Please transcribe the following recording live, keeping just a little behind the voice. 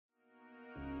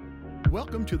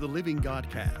Welcome to the Living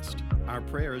Godcast. Our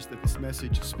prayer is that this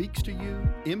message speaks to you,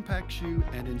 impacts you,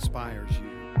 and inspires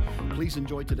you. Please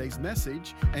enjoy today's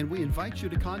message, and we invite you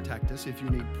to contact us if you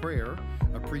need prayer,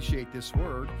 appreciate this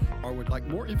word, or would like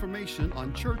more information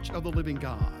on Church of the Living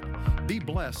God. Be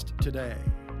blessed today.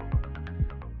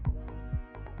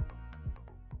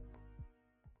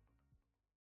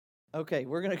 Okay,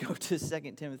 we're going to go to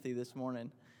 2 Timothy this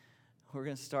morning. We're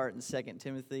going to start in 2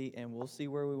 Timothy, and we'll see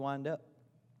where we wind up.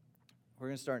 We're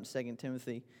going to start in 2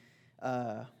 Timothy.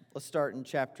 Let's start in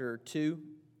chapter 2.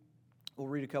 We'll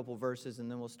read a couple verses, and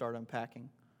then we'll start unpacking.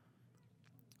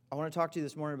 I want to talk to you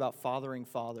this morning about fathering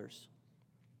fathers.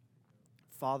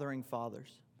 Fathering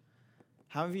fathers.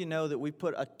 How many of you know that we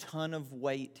put a ton of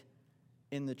weight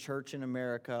in the church in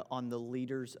America on the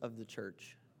leaders of the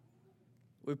church?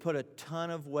 We put a ton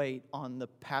of weight on the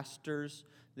pastors,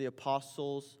 the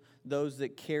apostles, those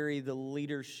that carry the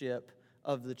leadership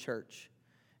of the church.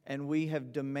 And we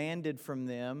have demanded from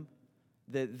them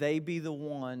that they be the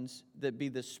ones that be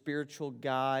the spiritual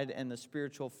guide and the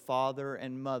spiritual father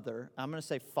and mother. I'm going to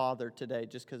say father today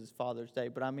just because it's Father's Day,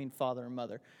 but I mean father and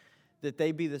mother. That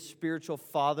they be the spiritual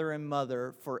father and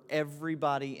mother for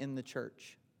everybody in the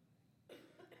church.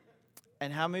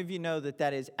 And how many of you know that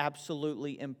that is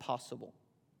absolutely impossible?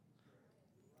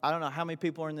 I don't know how many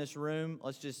people are in this room.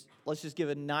 Let's just give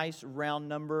a nice round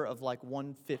number of like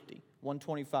 150,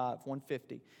 125,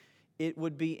 150. It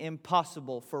would be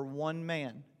impossible for one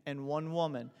man and one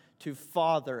woman to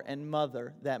father and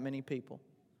mother that many people.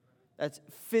 That's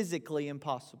physically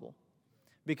impossible.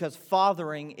 Because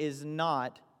fathering is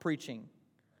not preaching.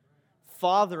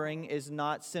 Fathering is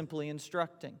not simply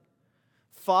instructing.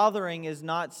 Fathering is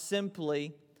not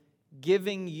simply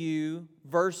giving you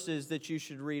verses that you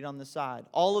should read on the side.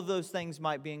 All of those things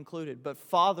might be included, but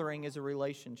fathering is a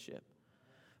relationship.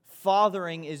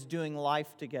 Fathering is doing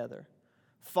life together.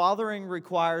 Fathering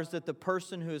requires that the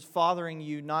person who is fathering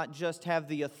you not just have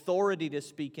the authority to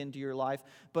speak into your life,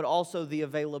 but also the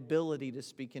availability to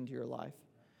speak into your life.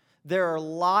 There are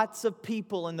lots of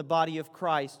people in the body of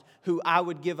Christ who I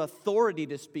would give authority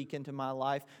to speak into my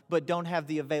life, but don't have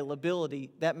the availability.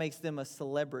 That makes them a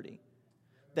celebrity.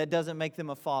 That doesn't make them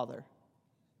a father.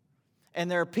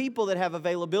 And there are people that have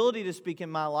availability to speak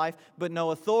in my life, but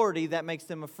no authority. That makes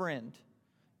them a friend.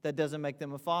 That doesn't make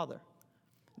them a father.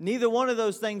 Neither one of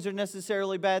those things are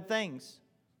necessarily bad things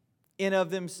in of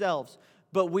themselves.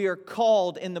 But we are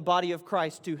called in the body of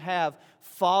Christ to have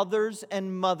fathers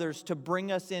and mothers to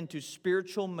bring us into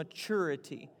spiritual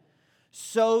maturity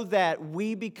so that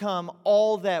we become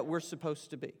all that we're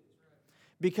supposed to be.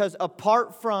 Because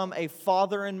apart from a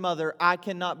father and mother, I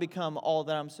cannot become all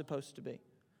that I'm supposed to be.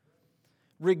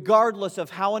 Regardless of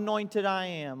how anointed I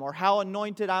am or how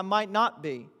anointed I might not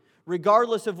be,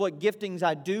 regardless of what giftings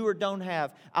I do or don't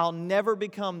have, I'll never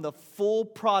become the full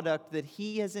product that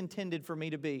He has intended for me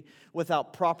to be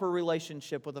without proper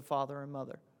relationship with a father and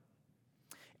mother.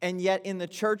 And yet in the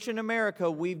church in America,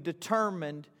 we've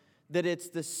determined that it's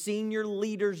the senior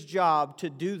leader's job to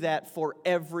do that for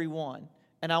everyone.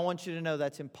 And I want you to know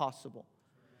that's impossible.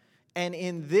 And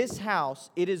in this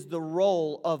house, it is the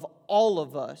role of all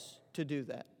of us to do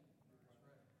that.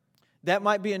 That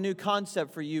might be a new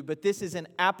concept for you, but this is an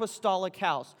apostolic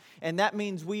house. And that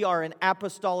means we are an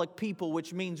apostolic people,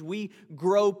 which means we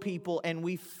grow people and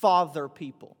we father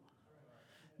people.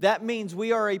 That means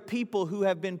we are a people who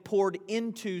have been poured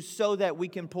into so that we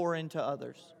can pour into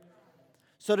others.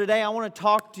 So today I want to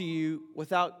talk to you,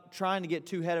 without trying to get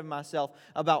too ahead of myself,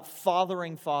 about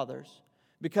fathering fathers.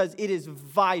 Because it is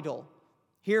vital.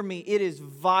 Hear me, it is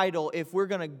vital if we're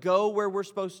going to go where we're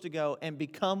supposed to go and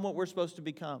become what we're supposed to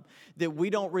become, that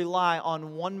we don't rely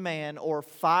on one man or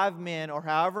 5 men or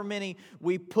however many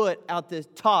we put out the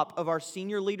top of our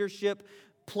senior leadership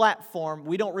platform.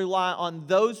 We don't rely on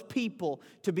those people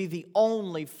to be the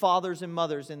only fathers and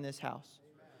mothers in this house.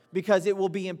 Because it will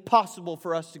be impossible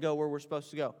for us to go where we're supposed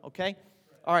to go, okay?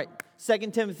 All right, 2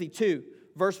 Timothy 2,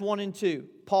 verse 1 and 2.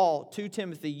 Paul to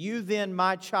Timothy, you then,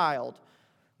 my child,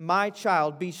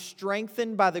 be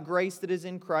strengthened by the grace that is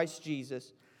in Christ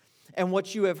Jesus, and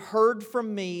what you have heard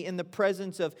from me in the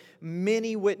presence of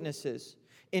many witnesses,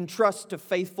 entrust to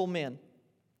faithful men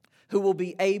who will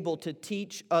be able to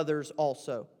teach others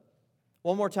also.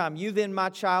 One more time. You then, my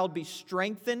child, be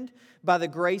strengthened by the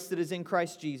grace that is in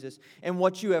Christ Jesus. And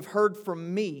what you have heard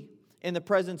from me in the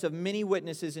presence of many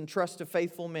witnesses, entrust to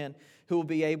faithful men who will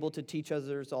be able to teach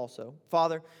others also.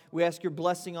 Father, we ask your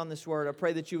blessing on this word. I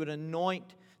pray that you would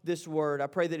anoint this word. I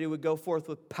pray that it would go forth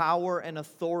with power and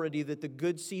authority, that the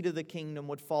good seed of the kingdom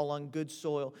would fall on good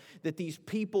soil, that these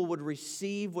people would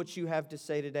receive what you have to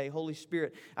say today. Holy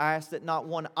Spirit, I ask that not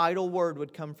one idle word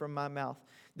would come from my mouth,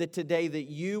 that today that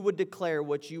you would declare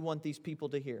what you want these people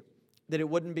to hear, that it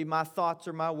wouldn't be my thoughts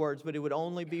or my words, but it would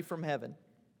only be from heaven,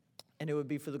 and it would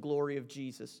be for the glory of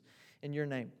Jesus. In your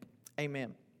name,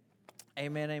 amen.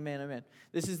 Amen, amen, amen.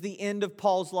 This is the end of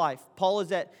Paul's life. Paul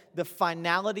is at the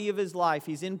finality of his life.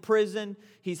 He's in prison.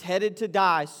 He's headed to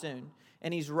die soon.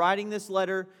 And he's writing this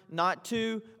letter not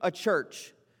to a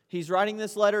church. He's writing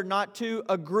this letter not to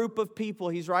a group of people.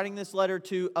 He's writing this letter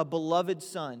to a beloved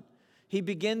son. He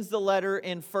begins the letter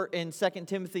in 2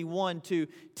 Timothy 1 to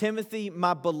Timothy,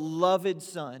 my beloved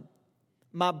son.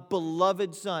 My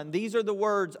beloved son. These are the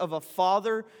words of a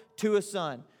father to a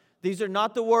son. These are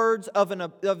not the words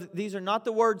these are not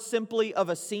the words simply of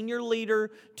a senior leader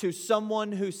to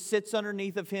someone who sits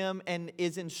underneath of him and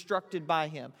is instructed by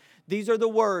him. These are the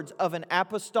words of an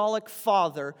apostolic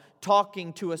father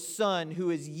talking to a son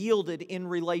who is yielded in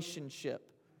relationship.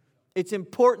 It's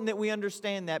important that we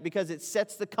understand that because it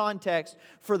sets the context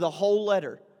for the whole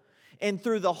letter. And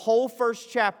through the whole first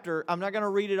chapter, I'm not going to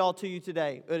read it all to you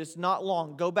today, but it's not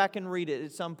long. Go back and read it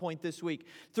at some point this week.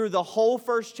 Through the whole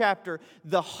first chapter,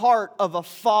 the heart of a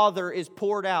father is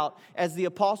poured out as the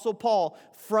Apostle Paul,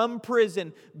 from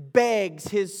prison, begs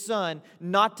his son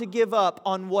not to give up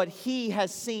on what he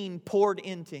has seen poured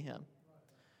into him.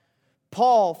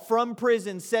 Paul, from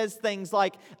prison, says things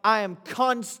like, I am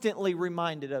constantly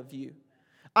reminded of you.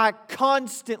 I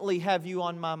constantly have you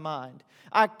on my mind.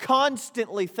 I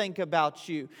constantly think about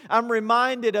you. I'm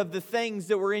reminded of the things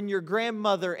that were in your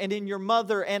grandmother and in your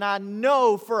mother, and I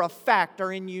know for a fact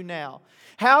are in you now.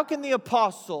 How can the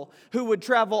apostle who would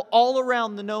travel all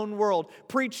around the known world,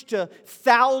 preach to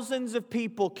thousands of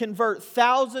people, convert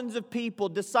thousands of people,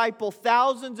 disciple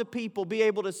thousands of people, be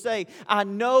able to say, I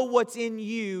know what's in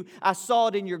you. I saw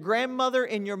it in your grandmother,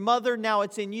 in your mother. Now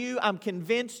it's in you. I'm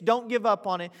convinced. Don't give up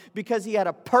on it. Because he had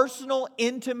a personal,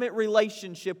 intimate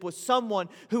relationship with someone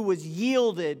who was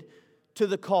yielded to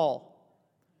the call.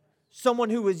 Someone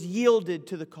who was yielded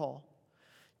to the call.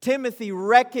 Timothy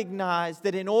recognized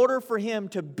that in order for him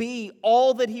to be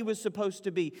all that he was supposed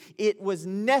to be, it was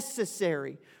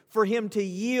necessary for him to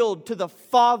yield to the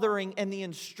fathering and the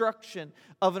instruction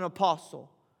of an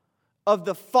apostle, of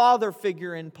the father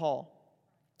figure in Paul.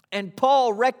 And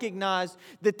Paul recognized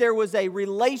that there was a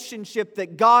relationship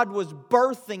that God was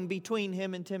birthing between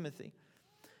him and Timothy.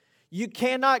 You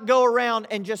cannot go around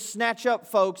and just snatch up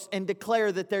folks and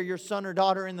declare that they're your son or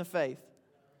daughter in the faith.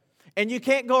 And you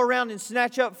can't go around and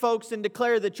snatch up folks and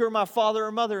declare that you're my father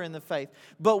or mother in the faith.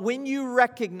 But when you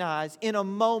recognize in a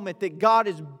moment that God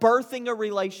is birthing a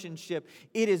relationship,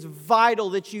 it is vital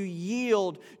that you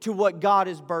yield to what God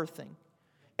is birthing.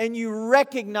 And you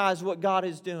recognize what God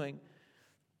is doing.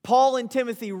 Paul and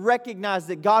Timothy recognized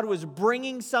that God was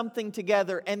bringing something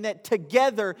together and that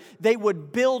together they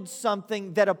would build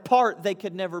something that apart they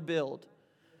could never build.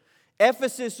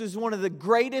 Ephesus is one of the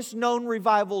greatest known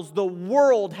revivals the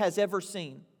world has ever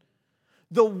seen.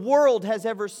 The world has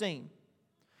ever seen.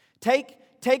 Take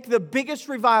the biggest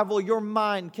revival your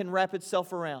mind can wrap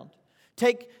itself around.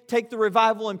 Take the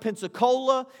revival in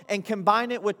Pensacola and combine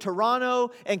it with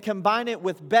Toronto and combine it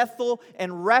with Bethel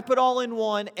and wrap it all in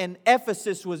one, and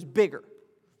Ephesus was bigger.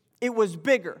 It was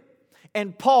bigger.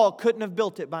 And Paul couldn't have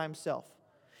built it by himself.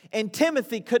 And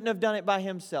Timothy couldn't have done it by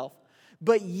himself.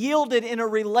 But yielded in a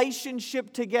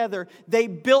relationship together, they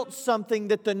built something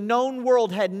that the known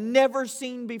world had never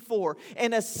seen before.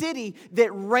 And a city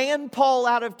that ran Paul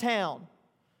out of town.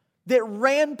 That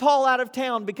ran Paul out of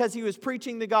town because he was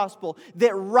preaching the gospel.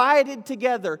 That rioted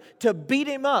together to beat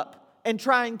him up and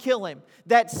try and kill him.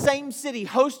 That same city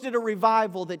hosted a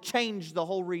revival that changed the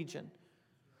whole region.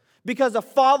 Because a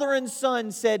father and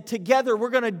son said, together we're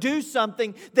going to do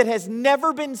something that has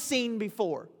never been seen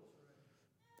before.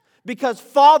 Because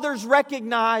fathers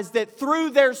recognize that through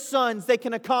their sons they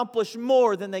can accomplish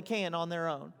more than they can on their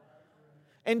own.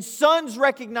 And sons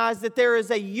recognize that there is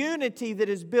a unity that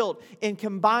is built in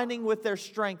combining with their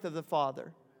strength of the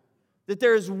father. That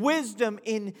there is wisdom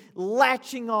in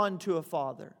latching on to a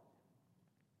father.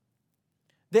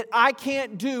 That I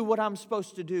can't do what I'm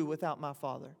supposed to do without my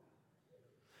father.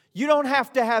 You don't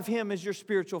have to have him as your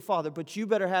spiritual father, but you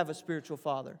better have a spiritual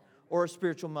father or a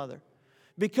spiritual mother.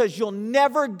 Because you'll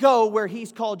never go where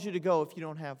he's called you to go if you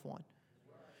don't have one.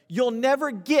 You'll never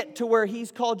get to where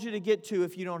he's called you to get to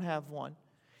if you don't have one.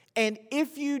 And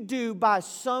if you do, by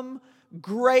some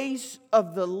grace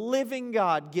of the living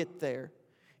God get there,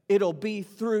 it'll be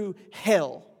through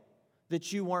hell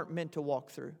that you weren't meant to walk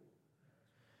through.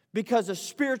 Because a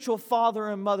spiritual father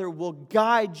and mother will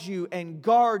guide you and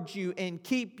guard you and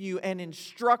keep you and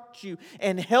instruct you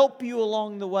and help you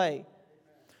along the way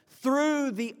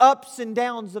through the ups and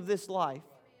downs of this life.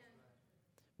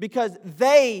 Because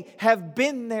they have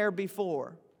been there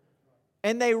before.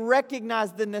 And they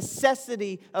recognize the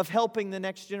necessity of helping the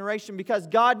next generation. Because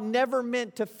God never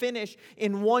meant to finish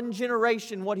in one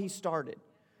generation what He started.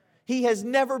 He has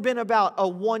never been about a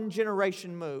one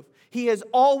generation move. He has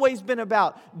always been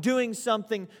about doing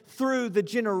something through the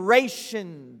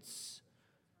generations.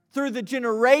 Through the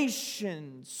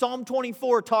generations. Psalm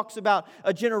 24 talks about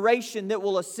a generation that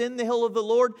will ascend the hill of the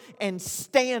Lord and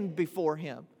stand before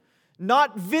Him.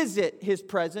 Not visit His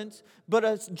presence, but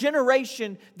a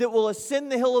generation that will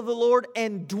ascend the hill of the Lord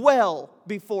and dwell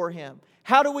before Him.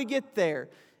 How do we get there?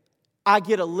 I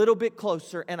get a little bit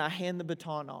closer and I hand the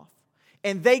baton off.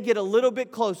 And they get a little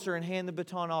bit closer and hand the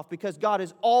baton off, because God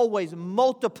is always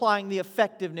multiplying the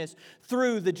effectiveness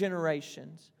through the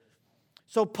generations.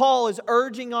 So Paul is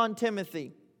urging on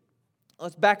Timothy.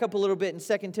 Let's back up a little bit in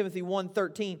 2 Timothy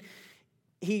 1:13.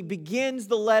 He begins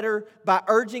the letter by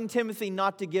urging Timothy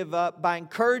not to give up, by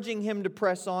encouraging him to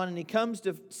press on. And he comes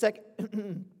to 2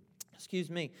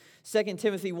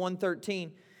 Timothy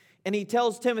 1:13. And he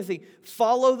tells Timothy,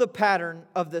 follow the pattern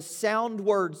of the sound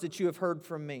words that you have heard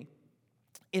from me,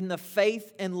 in the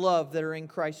faith and love that are in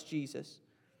Christ Jesus.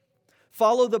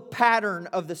 Follow the pattern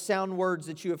of the sound words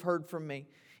that you have heard from me,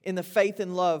 in the faith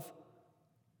and love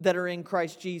that are in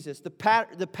Christ Jesus. The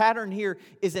pattern here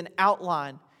is an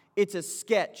outline. It's a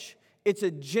sketch. It's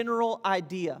a general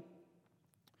idea.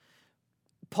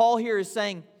 Paul here is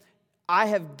saying, I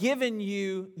have given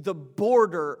you the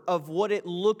border of what it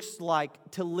looks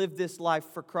like to live this life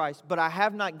for Christ, but I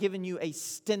have not given you a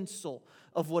stencil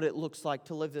of what it looks like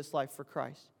to live this life for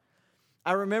Christ.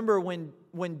 I remember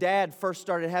when Dad first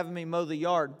started having me mow the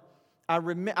yard, I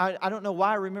don't know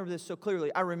why I remember this so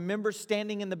clearly. I remember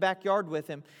standing in the backyard with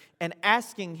him and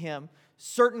asking him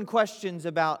certain questions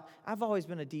about, I've always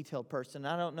been a detailed person.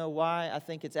 I don't know why. I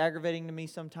think it's aggravating to me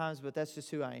sometimes, but that's just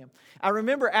who I am. I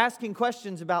remember asking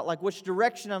questions about like which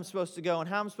direction I'm supposed to go and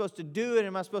how I'm supposed to do it.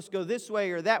 Am I supposed to go this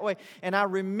way or that way? And I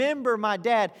remember my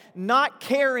dad not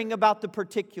caring about the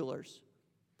particulars.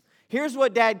 Here's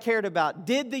what Dad cared about.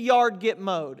 Did the yard get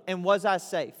mowed? And was I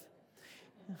safe?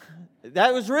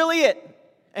 That was really it.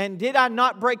 And did I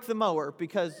not break the mower?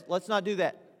 Because let's not do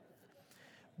that.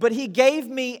 But he gave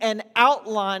me an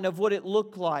outline of what it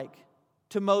looked like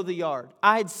to mow the yard.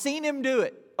 I had seen him do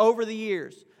it over the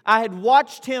years. I had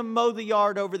watched him mow the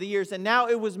yard over the years, and now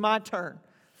it was my turn.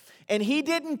 And he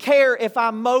didn't care if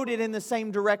I mowed it in the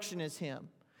same direction as him.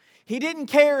 He didn't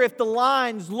care if the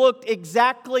lines looked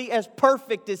exactly as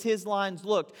perfect as his lines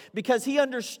looked, because he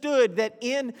understood that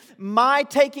in my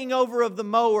taking over of the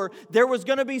mower, there was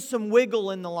going to be some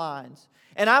wiggle in the lines.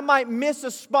 And I might miss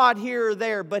a spot here or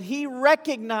there, but he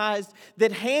recognized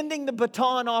that handing the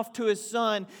baton off to his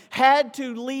son had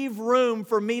to leave room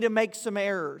for me to make some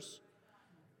errors.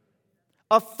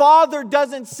 A father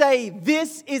doesn't say,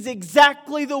 this is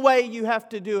exactly the way you have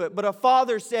to do it. But a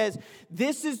father says,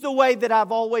 this is the way that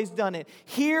I've always done it.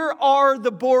 Here are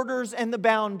the borders and the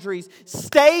boundaries.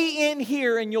 Stay in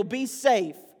here and you'll be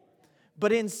safe.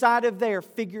 But inside of there,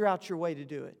 figure out your way to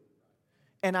do it.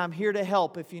 And I'm here to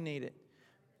help if you need it.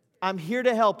 I'm here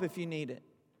to help if you need it.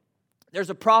 There's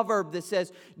a proverb that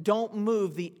says, don't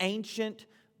move the ancient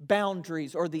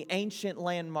boundaries or the ancient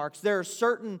landmarks. There are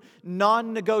certain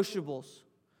non-negotiables.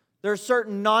 There are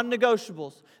certain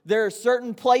non-negotiables. There are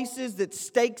certain places that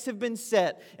stakes have been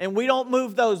set, and we don't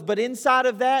move those. But inside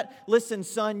of that, listen,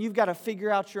 son, you've got to figure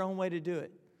out your own way to do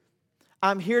it.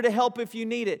 I'm here to help if you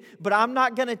need it, but I'm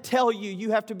not going to tell you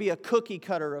you have to be a cookie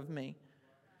cutter of me,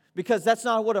 because that's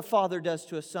not what a father does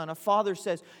to a son. A father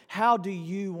says, how do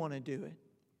you want to do it?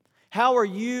 How are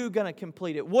you going to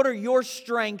complete it? What are your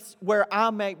strengths where I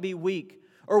might be weak?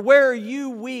 Or where are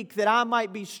you weak that I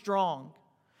might be strong?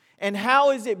 And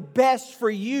how is it best for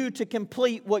you to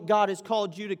complete what God has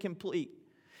called you to complete?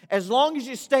 As long as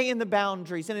you stay in the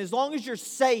boundaries, and as long as you're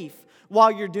safe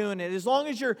while you're doing it, as long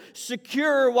as you're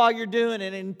secure while you're doing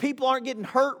it, and people aren't getting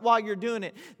hurt while you're doing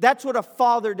it, that's what a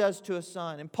father does to a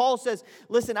son. And Paul says,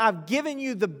 listen, I've given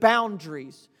you the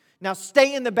boundaries. Now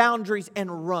stay in the boundaries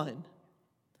and run.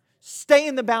 Stay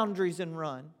in the boundaries and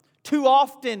run. Too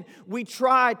often we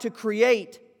try to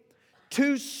create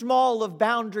too small of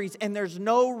boundaries, and there's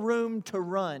no room to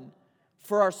run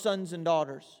for our sons and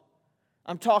daughters.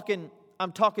 I'm talking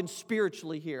I'm talking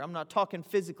spiritually here. I'm not talking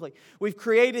physically. We've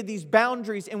created these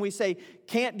boundaries and we say,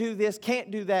 can't do this, can't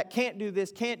do that, can't do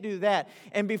this, can't do that.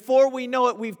 And before we know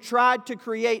it, we've tried to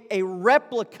create a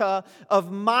replica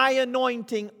of my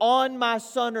anointing on my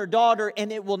son or daughter,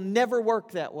 and it will never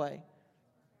work that way.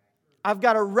 I've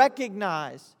got to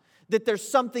recognize that there's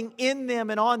something in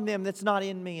them and on them that's not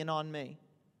in me and on me.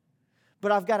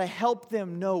 But I've got to help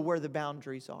them know where the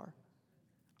boundaries are.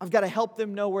 I've got to help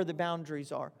them know where the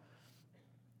boundaries are.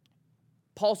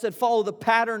 Paul said, follow the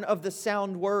pattern of the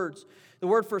sound words. The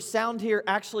word for sound here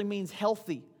actually means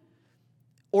healthy,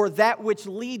 or that which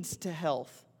leads to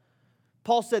health.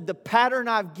 Paul said, the pattern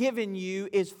I've given you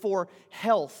is for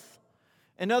health.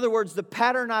 In other words, the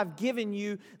pattern I've given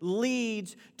you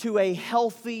leads to a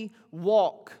healthy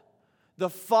walk. The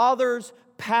Father's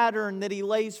pattern that He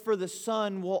lays for the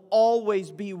Son will always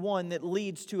be one that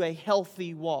leads to a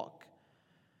healthy walk.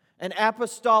 An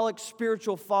apostolic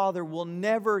spiritual father will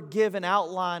never give an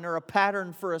outline or a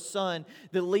pattern for a son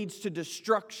that leads to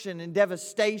destruction and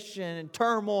devastation and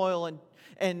turmoil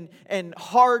and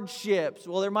hardships.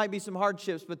 Well, there might be some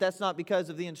hardships, but that's not because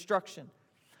of the instruction.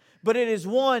 But it is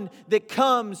one that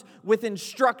comes with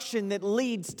instruction that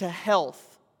leads to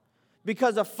health.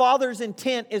 Because a father's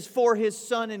intent is for his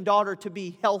son and daughter to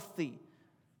be healthy.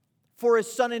 For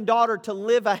his son and daughter to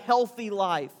live a healthy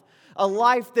life. A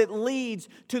life that leads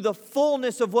to the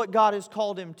fullness of what God has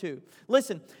called him to.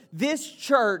 Listen, this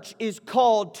church is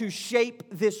called to shape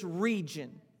this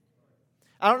region.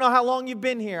 I don't know how long you've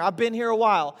been here. I've been here a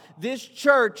while. This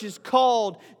church is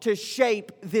called to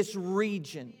shape this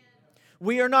region.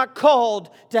 We are not called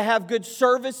to have good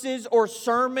services or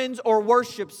sermons or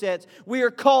worship sets. We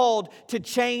are called to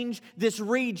change this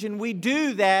region. We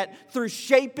do that through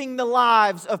shaping the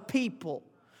lives of people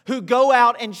who go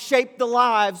out and shape the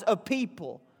lives of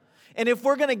people. And if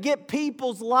we're going to get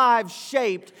people's lives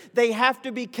shaped, they have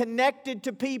to be connected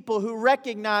to people who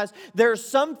recognize there are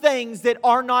some things that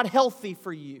are not healthy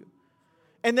for you.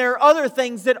 And there are other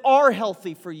things that are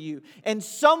healthy for you. And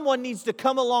someone needs to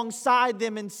come alongside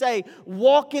them and say,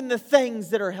 walk in the things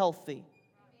that are healthy.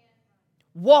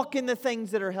 Walk in the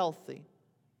things that are healthy.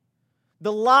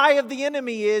 The lie of the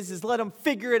enemy is let them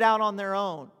figure it out on their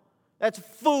own. That's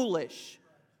foolish.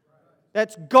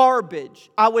 That's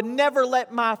garbage. I would never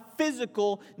let my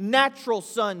physical, natural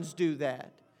sons do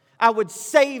that. I would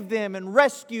save them and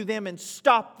rescue them and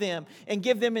stop them and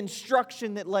give them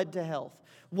instruction that led to health.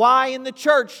 Why in the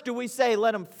church do we say,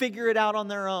 let them figure it out on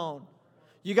their own?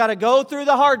 You got to go through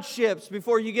the hardships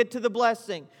before you get to the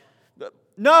blessing.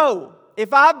 No,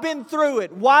 if I've been through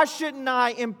it, why shouldn't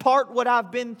I impart what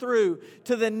I've been through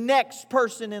to the next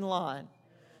person in line?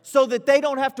 So that they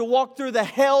don't have to walk through the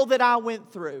hell that I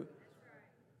went through.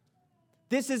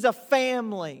 This is a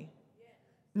family,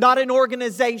 not an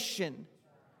organization.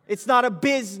 It's not a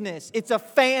business. It's a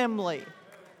family.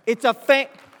 It's a family.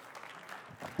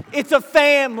 It's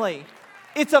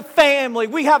a family.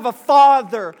 We have a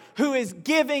Father who is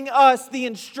giving us the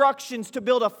instructions to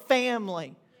build a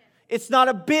family. It's not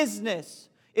a business.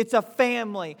 It's a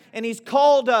family. And He's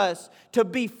called us to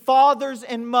be fathers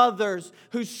and mothers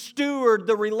who steward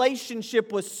the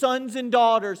relationship with sons and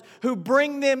daughters, who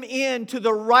bring them into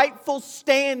the rightful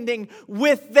standing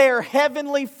with their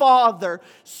heavenly Father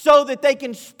so that they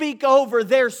can speak over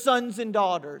their sons and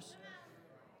daughters.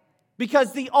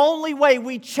 Because the only way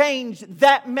we change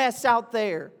that mess out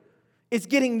there is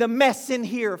getting the mess in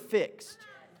here fixed.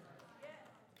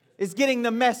 Is getting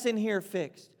the mess in here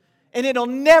fixed. And it'll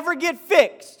never get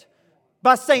fixed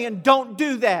by saying, don't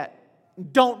do that.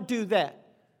 Don't do that.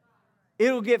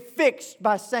 It'll get fixed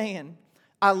by saying,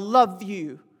 I love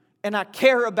you and I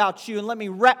care about you and let me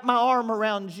wrap my arm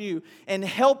around you and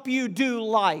help you do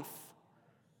life.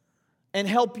 And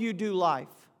help you do life.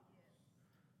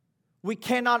 We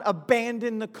cannot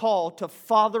abandon the call to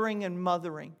fathering and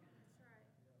mothering.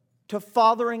 To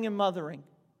fathering and mothering.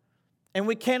 And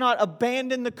we cannot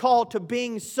abandon the call to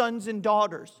being sons and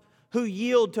daughters who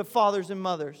yield to fathers and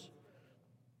mothers.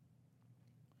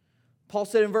 Paul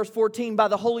said in verse 14, by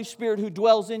the Holy Spirit who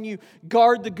dwells in you,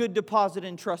 guard the good deposit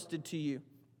entrusted to you.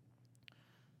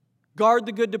 Guard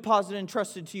the good deposit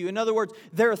entrusted to you. In other words,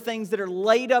 there are things that are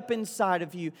laid up inside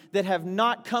of you that have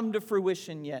not come to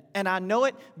fruition yet. And I know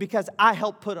it because I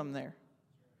helped put them there.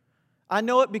 I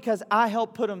know it because I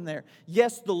helped put them there.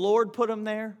 Yes, the Lord put them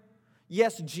there.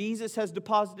 Yes, Jesus has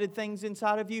deposited things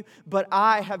inside of you, but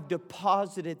I have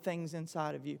deposited things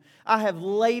inside of you. I have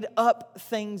laid up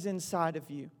things inside of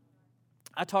you.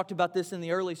 I talked about this in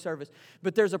the early service,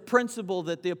 but there's a principle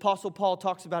that the Apostle Paul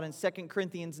talks about in 2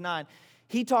 Corinthians 9.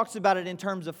 He talks about it in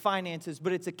terms of finances,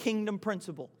 but it's a kingdom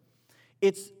principle.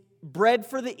 It's bread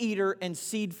for the eater and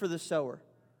seed for the sower.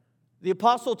 The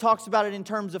apostle talks about it in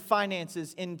terms of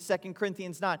finances in 2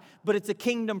 Corinthians 9, but it's a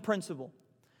kingdom principle.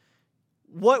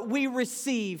 What we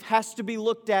receive has to be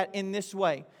looked at in this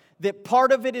way, that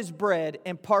part of it is bread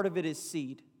and part of it is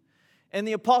seed. And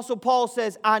the apostle Paul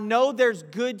says, I know there's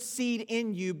good seed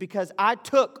in you because I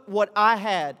took what I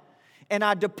had and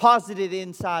I deposited it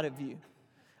inside of you.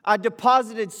 I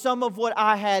deposited some of what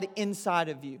I had inside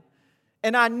of you.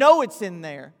 And I know it's in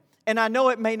there. And I know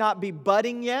it may not be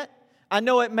budding yet. I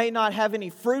know it may not have any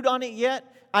fruit on it yet.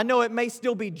 I know it may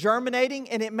still be germinating,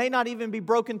 and it may not even be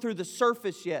broken through the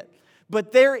surface yet.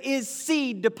 But there is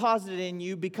seed deposited in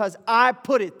you because I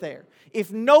put it there.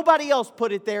 If nobody else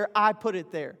put it there, I put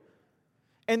it there.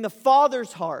 And the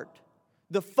Father's heart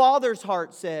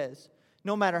says,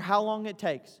 no matter how long it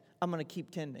takes, I'm going to keep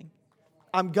tending.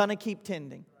 I'm going to keep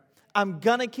tending. I'm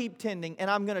going to keep tending, and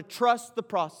I'm going to trust the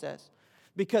process.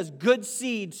 Because good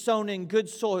seed sown in good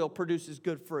soil produces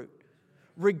good fruit.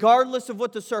 Regardless of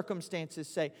what the circumstances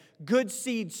say, good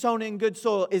seed sown in good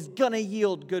soil is going to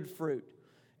yield good fruit.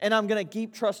 And I'm going to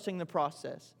keep trusting the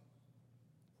process.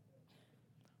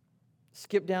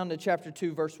 Skip down to chapter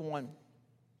 2, verse 1.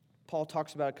 Paul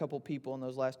talks about a couple people in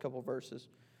those last couple verses.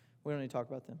 We don't need to talk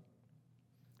about them.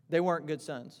 They weren't good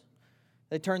sons.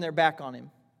 They turned their back on him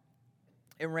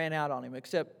and ran out on him,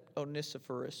 except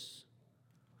Onesiphorus.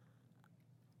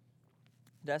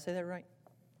 Did I say that right?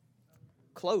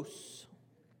 Close.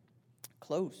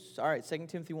 All right, 2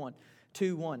 Timothy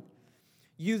 2:1.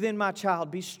 You then, my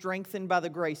child, be strengthened by the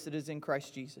grace that is in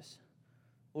Christ Jesus.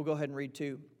 We'll go ahead and read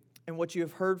 2. And what you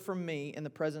have heard from me in the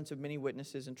presence of many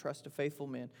witnesses, and trust to faithful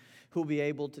men who will be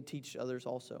able to teach others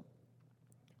also.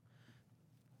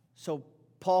 So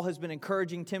Paul has been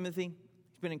encouraging Timothy.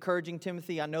 He's been encouraging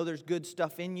Timothy. I know there's good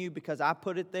stuff in you because I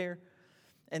put it there.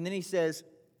 And then he says,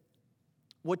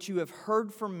 what you have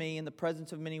heard from me in the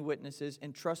presence of many witnesses,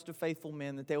 and trust to faithful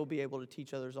men that they will be able to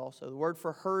teach others also. The word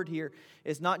for heard here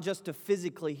is not just to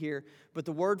physically hear, but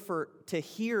the word for to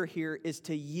hear here is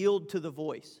to yield to the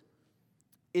voice.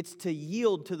 It's to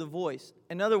yield to the voice.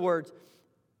 In other words,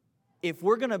 if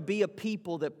we're going to be a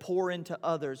people that pour into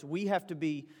others, we have to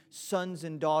be sons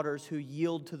and daughters who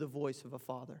yield to the voice of a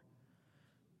father.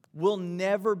 We'll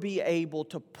never be able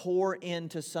to pour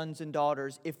into sons and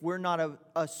daughters if we're not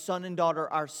a son and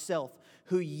daughter ourselves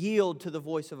who yield to the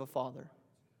voice of a father.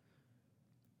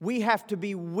 We have to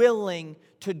be willing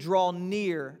to draw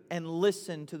near and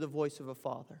listen to the voice of a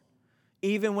father,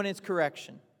 even when it's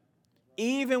correction,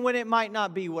 even when it might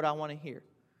not be what I want to hear,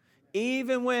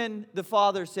 even when the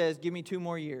father says, give me 2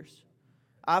 more years.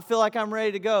 I feel like I'm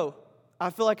ready to go. I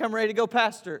feel like I'm ready to go,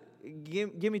 Pastor.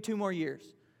 Give me 2 more years.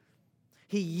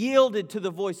 He yielded to the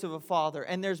voice of a father,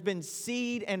 and there's been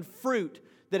seed and fruit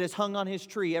that has hung on his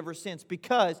tree ever since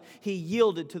because he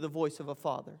yielded to the voice of a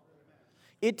father.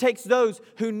 It takes those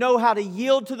who know how to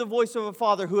yield to the voice of a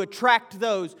father who attract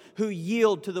those who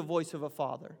yield to the voice of a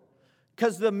father.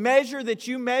 Because the measure that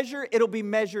you measure, it'll be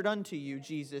measured unto you,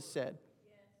 Jesus said.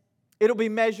 It'll be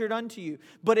measured unto you.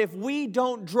 But if we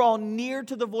don't draw near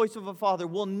to the voice of a father,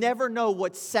 we'll never know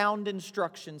what sound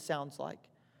instruction sounds like.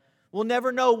 We'll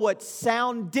never know what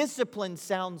sound discipline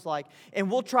sounds like. And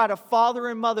we'll try to father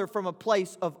and mother from a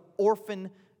place of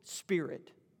orphan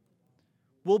spirit.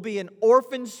 We'll be an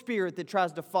orphan spirit that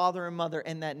tries to father and mother,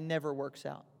 and that never works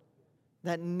out.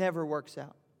 That never works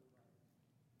out.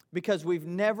 Because we've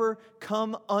never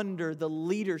come under the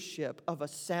leadership of a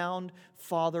sound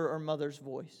father or mother's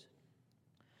voice.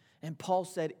 And Paul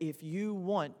said, if you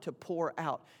want to pour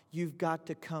out, you've got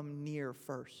to come near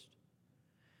first.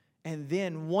 And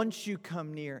then once you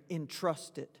come near,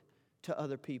 entrust it to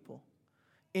other people.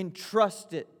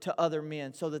 Entrust it to other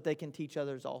men so that they can teach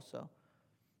others also.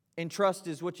 Entrust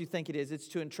is what you think it is. It's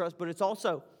to entrust, but it's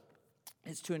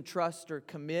to entrust or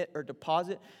commit or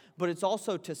deposit, but it's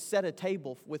also to set a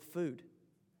table with food.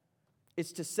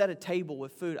 It's to set a table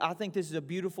with food. I think this is a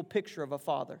beautiful picture of a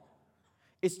father.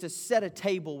 It's to set a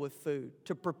table with food,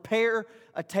 to prepare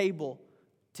a table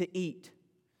to eat.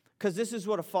 Because this is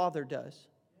what a father does.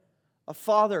 A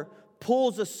father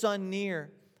pulls a son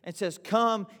near and says,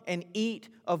 come and eat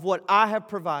of what I have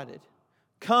provided.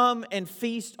 Come and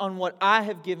feast on what I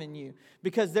have given you.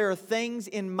 Because there are things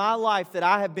in my life that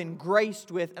I have been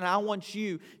graced with, and I want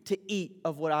you to eat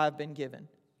of what I have been given.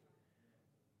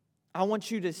 I want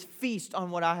you to feast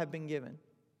on what I have been given.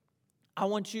 I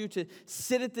want you to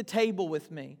sit at the table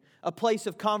with me. A place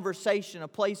of conversation, a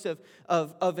place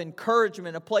of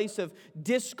encouragement, a place of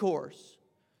discourse.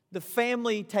 The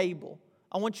family table.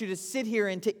 I want you to sit here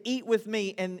and to eat with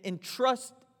me and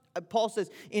entrust, Paul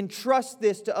says, entrust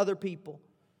this to other people.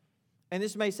 And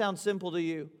this may sound simple to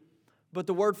you, But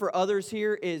the word for others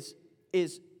here is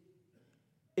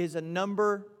a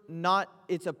number,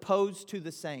 it's opposed to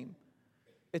the same.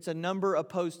 It's a number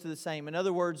opposed to the same. In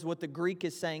other words, what the Greek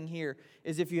is saying here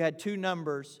is if you had two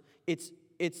numbers, it's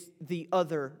the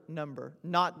other number,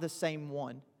 not the same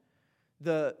one.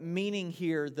 The meaning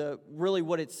here, really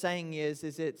what it's saying is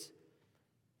it's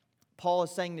Paul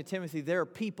is saying to Timothy, there are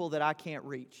people that I can't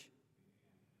reach.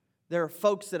 There are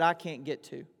folks that I can't get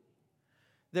to.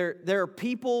 There are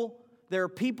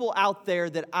people out there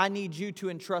that I need you to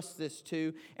entrust this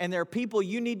to, and there are people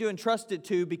you need to entrust it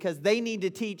to because they need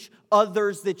to teach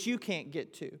others that you can't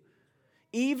get to.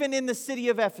 Even in the city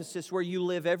of Ephesus, where you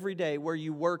live every day, where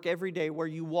you work every day, where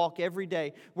you walk every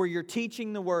day, where you're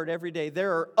teaching the Word every day,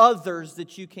 there are others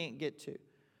that you can't get to.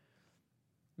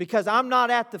 Because I'm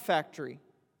not at the factory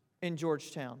in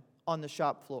Georgetown on the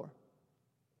shop floor.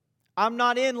 I'm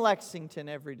not in Lexington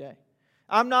every day.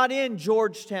 I'm not in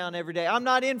Georgetown every day. I'm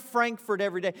not in Frankfurt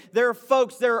every day. There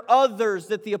are others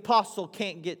that the apostle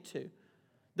can't get to.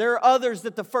 There are others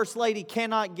that the first lady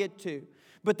cannot get to.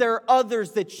 But there are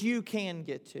others that you can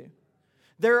get to.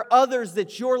 There are others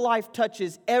that your life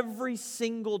touches every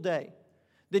single day,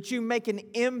 that you make an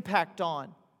impact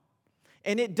on.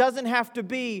 And it doesn't have to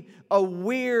be a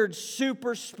weird,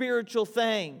 super spiritual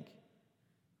thing.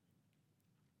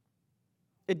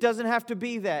 It doesn't have to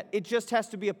be that. It just has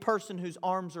to be a person whose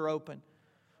arms are open,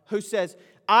 who says,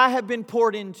 I have been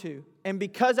poured into, and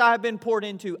because I have been poured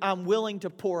into, I'm willing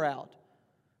to pour out.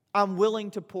 I'm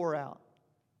willing to pour out.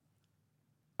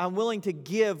 I'm willing to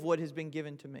give what has been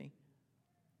given to me.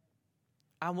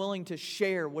 I'm willing to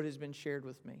share what has been shared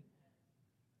with me.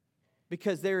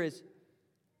 Because there is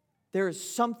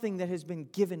something that has been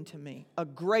given to me, a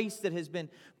grace that has been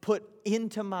put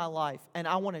into my life, and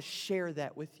I want to share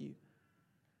that with you.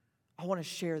 I want to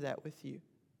share that with you.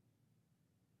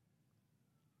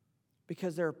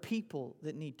 Because there are people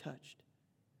that need touched.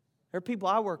 There are people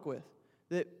I work with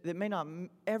that may not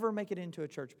ever make it into a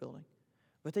church building.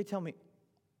 But they tell me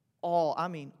all,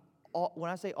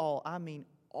 when I say all, I mean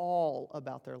all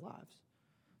about their lives.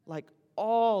 Like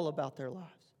all about their lives.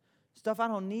 Stuff I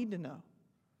don't need to know.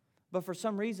 But for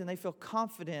some reason, they feel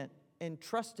confident in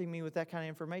trusting me with that kind of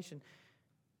information.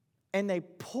 And they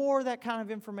pour that kind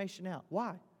of information out.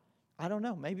 Why? I don't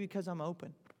know. Maybe because I'm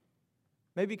open.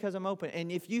 Maybe because I'm open.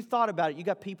 And if you thought about it, you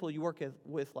got people you work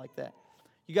with like that.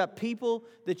 You got people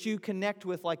that you connect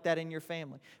with like that in your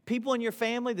family. People in your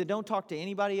family that don't talk to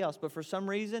anybody else, but for some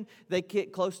reason, they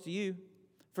get close to you.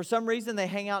 For some reason, they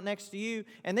hang out next to you,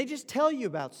 and they just tell you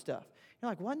about stuff.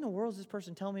 You're like, what in the world is this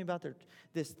person telling me about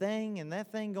this thing and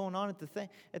that thing going on at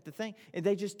the thing? And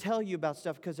they just tell you about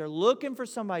stuff because they're looking for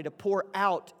somebody to pour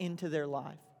out into their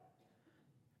life.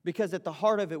 Because at the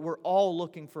heart of it, we're all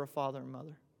looking for a father and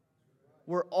mother.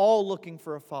 We're all looking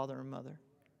for a father and mother.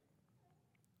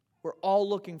 We're all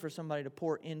looking for somebody to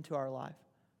pour into our life.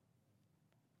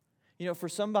 You know, for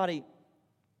somebody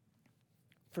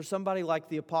like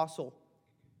the apostle,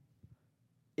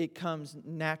 it comes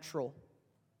natural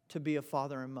to be a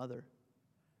father and mother.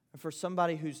 And for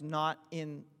somebody who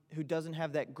doesn't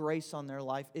have that grace on their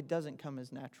life, it doesn't come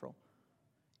as natural.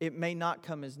 It may not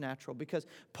come as natural because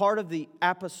part of the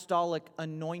apostolic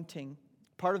anointing,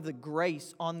 part of the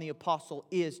grace on the apostle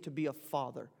is to be a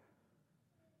father.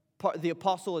 The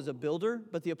apostle is a builder,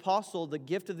 but the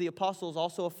gift of the apostle is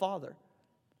also a father.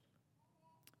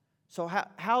 So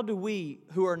how do we,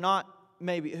 who are not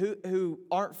maybe, who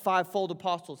aren't fivefold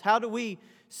apostles, how do we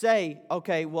say,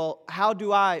 okay, well, how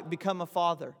do I become a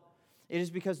father? It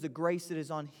is because the grace that is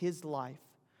on his life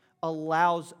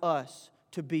allows us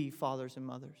to be fathers and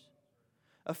mothers.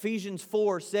 Ephesians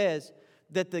 4 says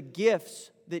that the gifts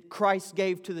that Christ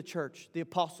gave to the church, the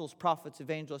apostles, prophets,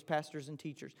 evangelists, pastors, and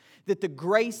teachers, that the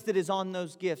grace that is on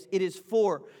those gifts, it is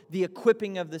for the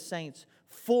equipping of the saints,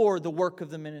 for the work of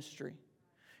the ministry.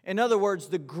 In other words,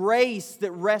 the grace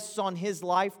that rests on his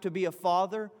life to be a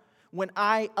father, when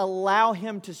I allow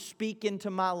him to speak into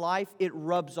my life, it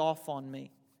rubs off on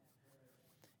me.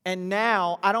 And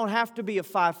now, I don't have to be a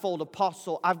fivefold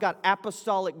apostle. I've got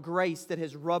apostolic grace that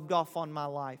has rubbed off on my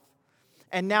life.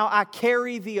 And now I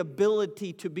carry the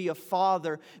ability to be a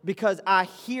father because I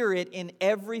hear it in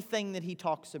everything that he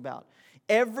talks about.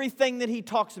 Everything that he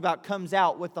talks about comes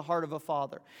out with the heart of a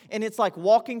father. And it's like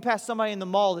walking past somebody in the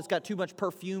mall that's got too much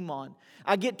perfume on.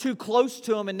 I get too close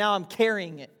to them and now I'm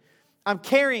carrying it. I'm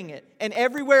carrying it. And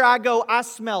everywhere I go, I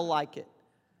smell like it.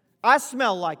 I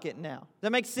smell like it now. Does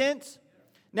that make sense?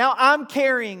 Now I'm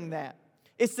carrying that.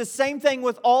 It's the same thing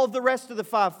with all of the rest of the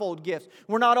fivefold gifts.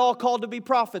 We're not all called to be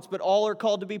prophets, but all are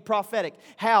called to be prophetic.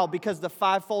 How? Because the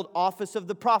fivefold office of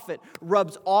the prophet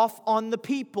rubs off on the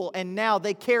people, and now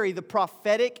they carry the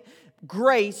prophetic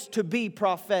grace to be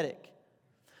prophetic.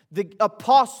 The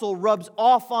apostle rubs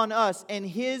off on us, and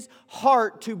his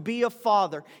heart to be a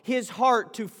father, his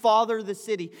heart to father the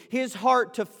city, his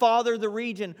heart to father the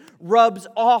region rubs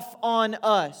off on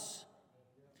us.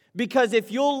 Because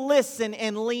if you'll listen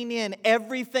and lean in,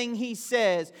 everything he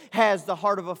says has the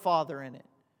heart of a father in it.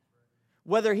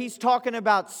 Whether he's talking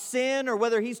about sin or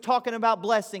whether he's talking about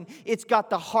blessing, it's got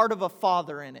the heart of a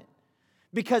father in it.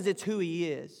 Because it's who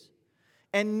he is.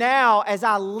 And now, as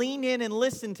I lean in and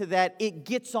listen to that, it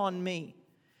gets on me.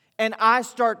 And I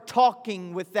start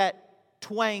talking with that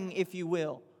twang, if you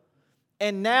will.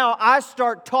 And now I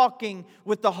start talking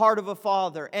with the heart of a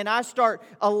father. And I start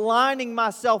aligning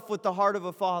myself with the heart of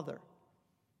a father.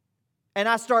 And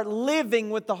I start living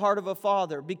with the heart of a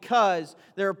father, because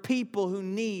there are people who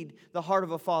need the heart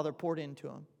of a father poured into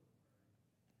them.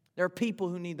 There are people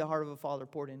who need the heart of a father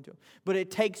poured into them. But it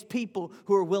takes people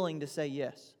who are willing to say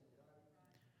yes.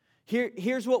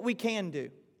 Here's what we can do.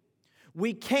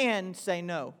 We can say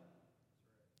no.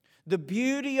 The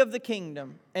beauty of the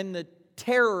kingdom and the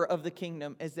terror of the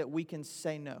kingdom is that we can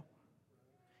say no.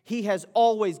 He has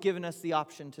always given us the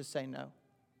option to say no.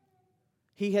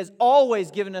 He has always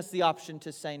given us the option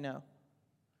to say no.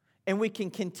 And we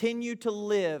can continue to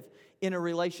live in a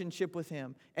relationship with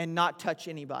Him and not touch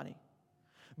anybody.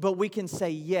 But we can say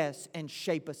yes and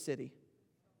shape a city.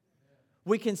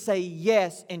 We can say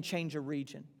yes and change a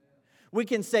region. We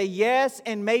can say yes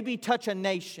and maybe touch a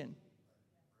nation.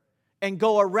 And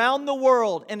go around the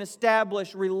world and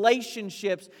establish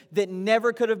relationships that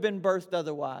never could have been birthed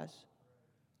otherwise.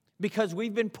 Because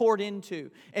we've been poured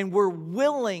into, and we're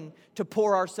willing to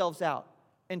pour ourselves out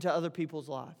into other people's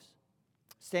lives.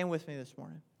 Stand with me this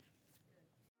morning.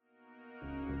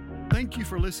 Thank you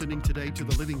for listening today to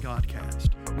the Living Godcast.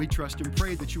 We trust and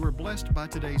pray that you are blessed by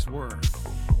today's word.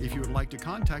 If you would like to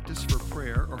contact us for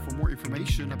prayer or for more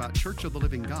information about Church of the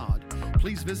Living God,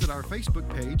 please visit our Facebook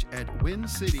page at Win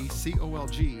City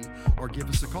COLG or give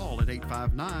us a call at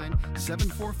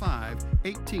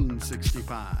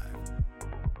 859-745-1865.